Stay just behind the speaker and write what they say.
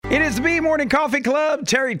It is the B Morning Coffee Club.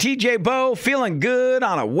 Terry, TJ, Bo, feeling good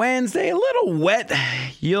on a Wednesday. A little wet.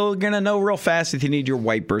 You're going to know real fast if you need your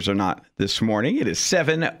wipers or not this morning. It is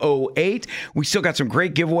 7:08. We still got some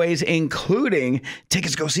great giveaways, including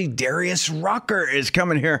tickets to go see Darius Rucker is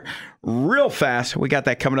coming here real fast. We got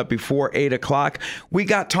that coming up before 8 o'clock. We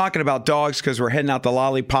got talking about dogs because we're heading out to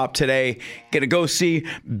Lollipop today. Going to go see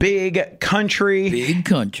Big Country. Big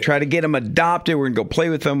Country. Try to get them adopted. We're going to go play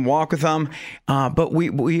with them, walk with them. But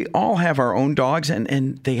we all have our own dogs,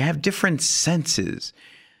 and they have different senses.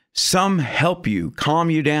 Some help you, calm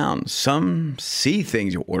you down. Some see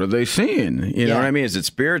things. What are they seeing? You know what I mean? Is it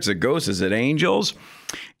spirits, is it ghosts, is it angels?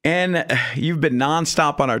 And you've been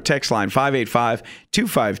nonstop on our text line,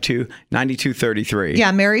 585-252-9233.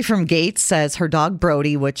 Yeah, Mary from Gates says her dog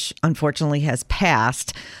Brody, which unfortunately has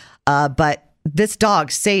passed, but this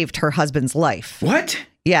dog saved her husband's life. What?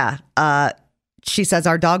 Yeah. She says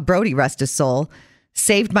our dog Brody, rest his soul,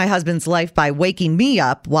 saved my husband's life by waking me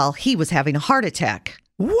up while he was having a heart attack.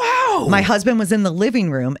 Wow. My husband was in the living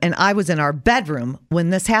room and I was in our bedroom when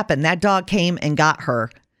this happened. That dog came and got her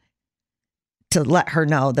to let her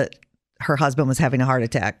know that her husband was having a heart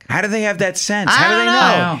attack. How do they have that sense? How do they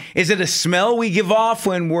know? Is it a smell we give off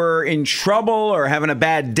when we're in trouble or having a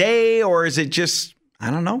bad day? Or is it just, I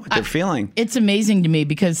don't know what they're feeling? It's amazing to me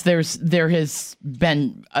because there was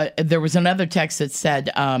another text that said,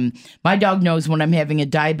 my dog knows when I'm having a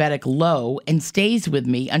diabetic low and stays with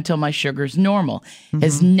me until my sugar's normal. Mm-hmm.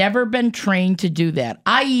 Has never been trained to do that.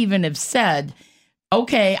 I even have said,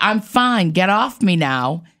 okay, I'm fine. Get off me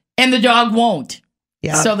now. And the dog won't.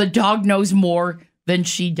 Yeah. So the dog knows more than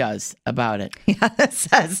she does about it. Yeah, it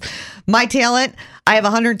says, my talent, I have a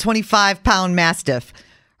 125-pound Mastiff.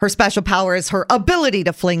 Her special power is her ability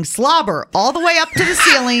to fling slobber all the way up to the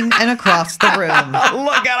ceiling and across the room.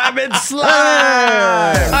 Look at I'm in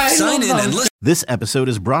slime. Sign in and listen. This episode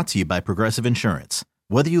is brought to you by Progressive Insurance.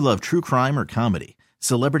 Whether you love true crime or comedy,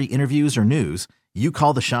 celebrity interviews or news, you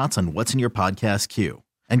call the shots on what's in your podcast queue.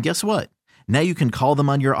 And guess what? Now you can call them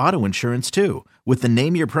on your auto insurance too with the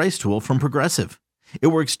Name Your Price tool from Progressive. It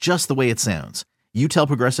works just the way it sounds. You tell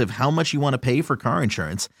Progressive how much you want to pay for car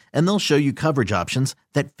insurance, and they'll show you coverage options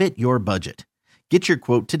that fit your budget. Get your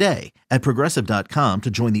quote today at Progressive.com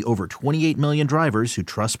to join the over 28 million drivers who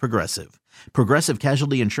trust Progressive. Progressive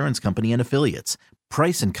Casualty Insurance Company and Affiliates.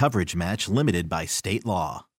 Price and coverage match limited by state law.